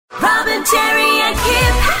Robin, Terry and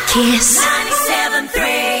Kip. Kiss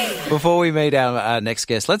 97.3. Before we meet our next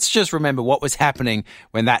guest, let's just remember what was happening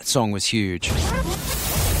when that song was huge.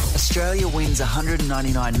 Australia wins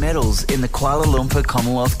 199 medals in the Kuala Lumpur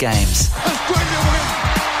Commonwealth Games.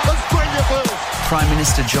 Prime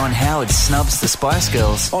Minister John Howard snubs the Spice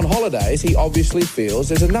Girls. On holidays, he obviously feels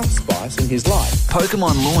there's enough spice in his life.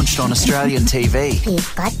 Pokemon launched on Australian TV.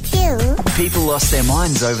 We've got you. People lost their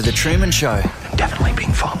minds over The Truman Show. Definitely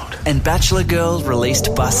being followed. And Bachelor Girl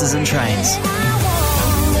released Buses and Trains.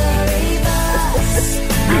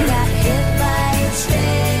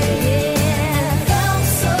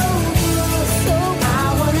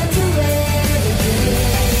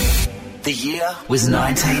 The year was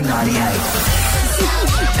 1998.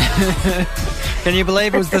 Can you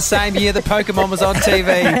believe it was the same year that Pokemon was on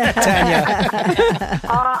TV, Tanya?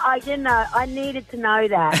 I didn't know. I needed to know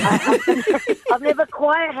that. I've never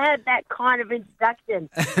quite had that kind of introduction.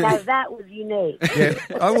 So that was unique. Yeah,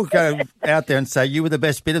 I will go out there and say you were the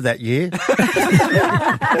best bit of that year.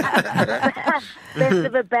 Best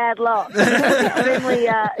of a bad lot.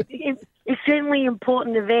 Extremely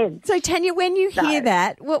important event. So, Tanya, when you hear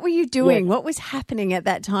that, what were you doing? What was happening at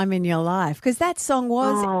that time in your life? Because that song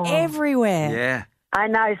was everywhere. Yeah. I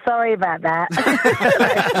know. Sorry about that.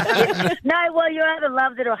 No, well, you either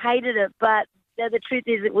loved it or hated it, but the truth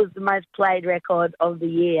is it was the most played record of the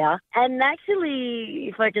year. And actually,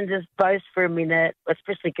 if I can just boast for a minute,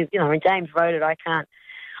 especially because, when James wrote it, I can't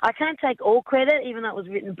take all credit, even though it was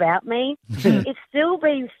written about me. It's still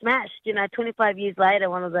been smashed, 25 years later,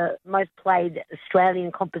 one of the most played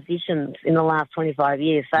Australian compositions in the last 25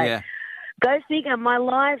 years. So go figure, my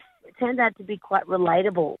life turned out to be quite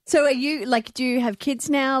relatable. So are you, do you have kids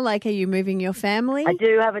now? Are you moving your family? I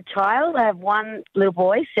do have a child. I have one little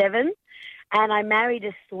boy, 7. And I married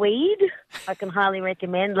a Swede. I can highly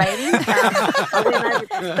recommend, ladies.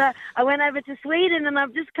 I went over to Sweden, and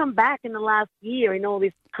I've just come back in the last year in all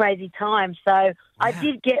this crazy time. So I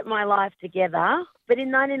did get my life together. But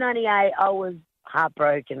in 1998, I was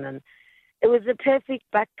heartbroken, and it was the perfect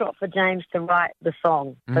backdrop for James to write the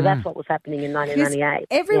song. So that's what was happening in 1998.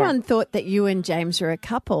 Everyone thought that you and James were a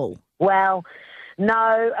couple. Well,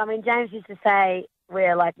 no. I mean, James used to say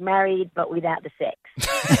we're like married but without the sex.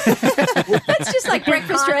 That's just like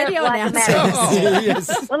breakfast radio announcers.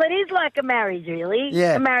 Well, it is like a marriage, really.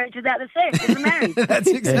 Yeah. A marriage without the sex is a marriage. That's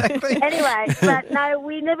exactly. Anyway, but no,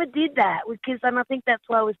 we never did that and I think that's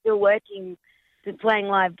why we're still working, playing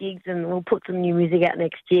live gigs, and we'll put some new music out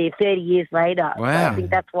next year, 30 years later. Wow. So I think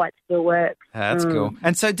that's why it still works. That's cool.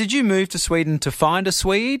 And so did you move to Sweden to find a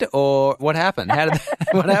Swede, or what happened?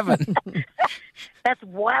 What happened? That's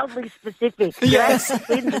wildly specific. Yes.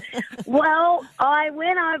 Well, I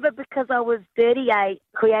went over because I was 38.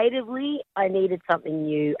 Creatively, I needed something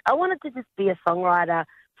new. I wanted to just be a songwriter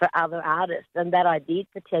for other artists, and that I did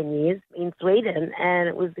for 10 years in Sweden, and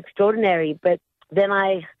it was extraordinary. But then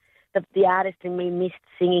the artist in me missed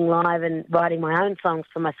singing live and writing my own songs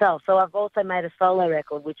for myself. So I've also made a solo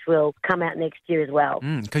record, which will come out next year as well.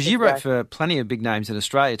 Because you wrote for plenty of big names in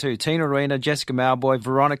Australia too. Tina Arena, Jessica Malboy,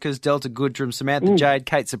 Veronica's, Delta Goodrum, Samantha Jade,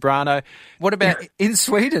 Kate Sobrano. What about in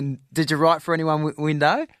Sweden? Did you write for anyone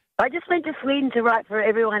window? I just went to Sweden to write for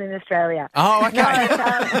everyone in Australia. Oh, okay.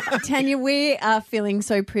 Tanya, we are feeling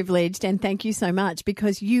so privileged, and thank you so much,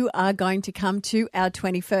 because you are going to come to our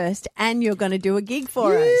 21st and you're going to do a gig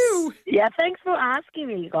for us. Yeah, thanks for asking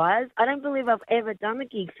me, guys. I don't believe I've ever done a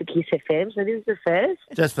gig for Kiss FM, so this is the first.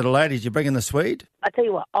 Just for the ladies, you're bringing the Swede? I tell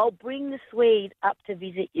you what, I'll bring the Swede up to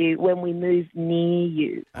visit you when we move near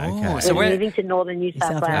you. Okay. So we're moving to northern New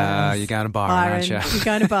South Wales. You're going to Byron, aren't you? You're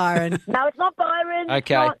going to Byron. No, it's not Byron.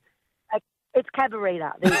 Okay. It's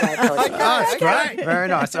Cabarita. There you go. Oh, that's great. Very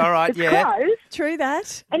nice. All right, It's close. True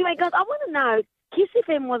that. Anyway, guys, I want to know, Kiss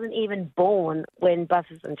FM wasn't even born when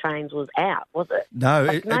Buses and Trains was out, was it? No.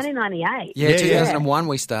 Like 1998. Yeah, 2001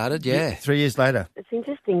 we started, 3 years later. It's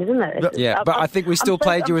interesting, isn't it? Yeah, but I think we still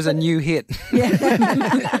played you as a new hit.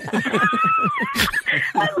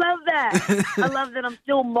 I love that. I love that I'm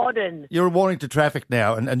still modern. You're a warning to traffic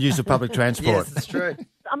now and use of public transport. Yes, that's true.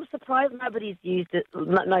 I'm surprised nobody's used it.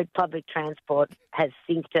 No public transport has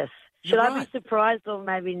synced us. Should I be surprised or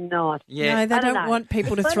maybe not? Yeah. No, they don't know. want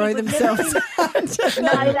people to It's throw funny, we've themselves never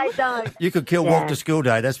No, they don't. You could kill Walk to School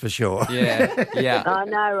Day, that's for sure. Yeah. I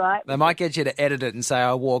know, right? They might get you to edit it and say,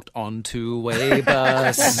 I walked onto a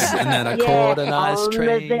bus and then I caught an ice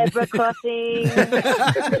train. On the zebra crossing.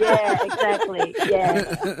 Yeah, exactly.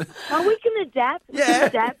 Yeah. Oh, we can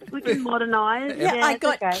adapt. We can modernise. Yeah, I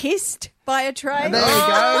got okay. kissed by via Trey. There you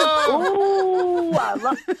go. Ooh,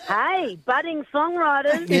 hey, budding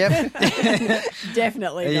songwriters. Yep.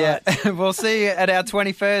 Definitely. Yeah. We'll see you at our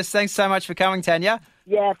 21st. Thanks so much for coming, Tanya.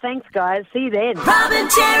 Yeah, thanks, guys. See you then. Robin,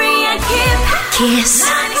 Terry, and Kip. Kiss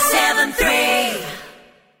 97.